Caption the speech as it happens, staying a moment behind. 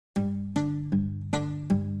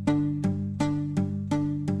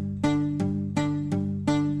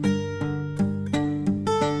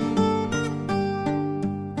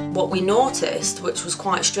what we noticed, which was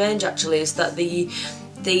quite strange actually, is that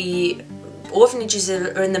the orphanages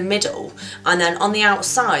are in the middle, and then on the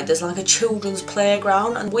outside there's like a children's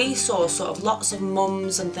playground, and we saw sort of lots of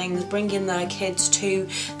mums and things bringing their kids to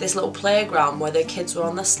this little playground where their kids were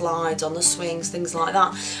on the slides, on the swings, things like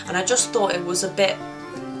that. And I just thought it was a bit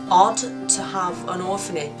odd to have an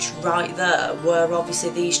orphanage right there where obviously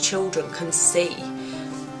these children can see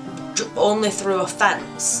only through a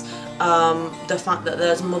fence the fact that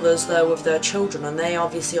there's mothers there with their children, and they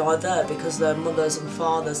obviously are there because their mothers and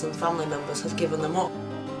fathers and family members have given them up.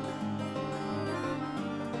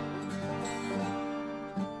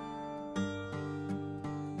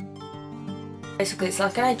 Basically, it's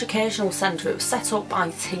like an educational centre. It was set up by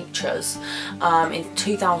teachers in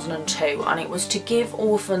 2002, and it was to give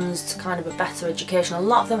orphans kind of a better education. A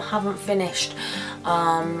lot of them haven't finished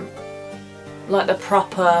like the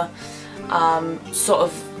proper sort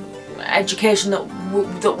of education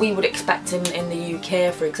that we would expect in the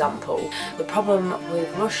UK, for example. The problem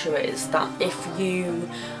with Russia is that if you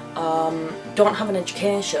don't have an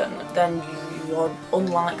education, then you are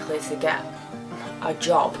unlikely to get a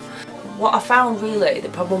job. What I found really, the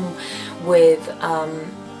problem with,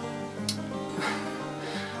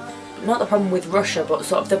 not the problem with Russia, but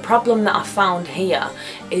sort of the problem that I found here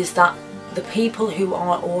is that the people who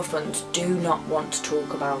are orphaned do not want to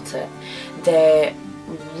talk about it. They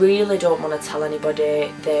really don't want to tell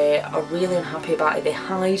anybody. They are really unhappy about it. They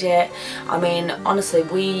hide it. I mean, honestly,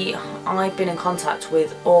 I've been in contact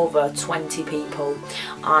with over 20 people,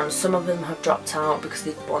 and some of them have dropped out because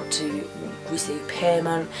they want to receive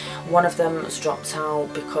payment. One of them has dropped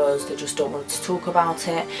out because they just don't want to talk about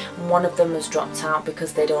it. One of them has dropped out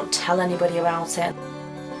because they don't tell anybody about it.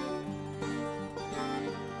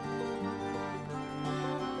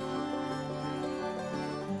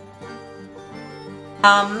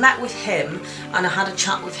 Met with him, and I had a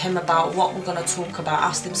chat with him about what we're going to talk about,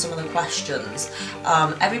 asked him some of the questions.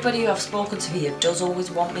 Everybody who I've spoken to here does always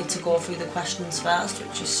want me to go through the questions first,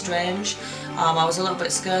 which is strange. I was a little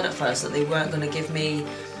bit scared at first that they weren't going to give me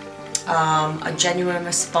a genuine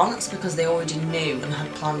response because they already knew and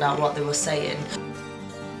had planned out what they were saying.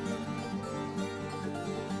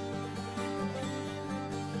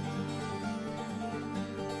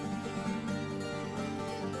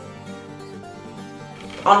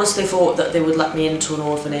 Honestly thought that they would let me into an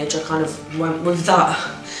orphanage. I kind of went with that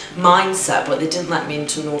mindset, but they didn't let me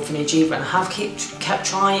into an orphanage either, and I have kept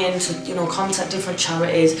trying to, you know, contact different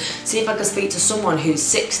charities, see if I can speak to someone who's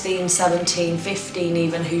 16, 17, 15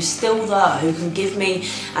 even, who's still there, who can give me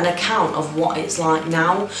an account of what it's like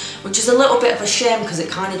now, which is a little bit of a shame because it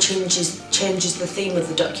kind of changes the theme of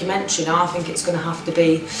the documentary. Now I think it's going to have to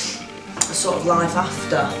be a sort of life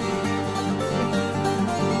after.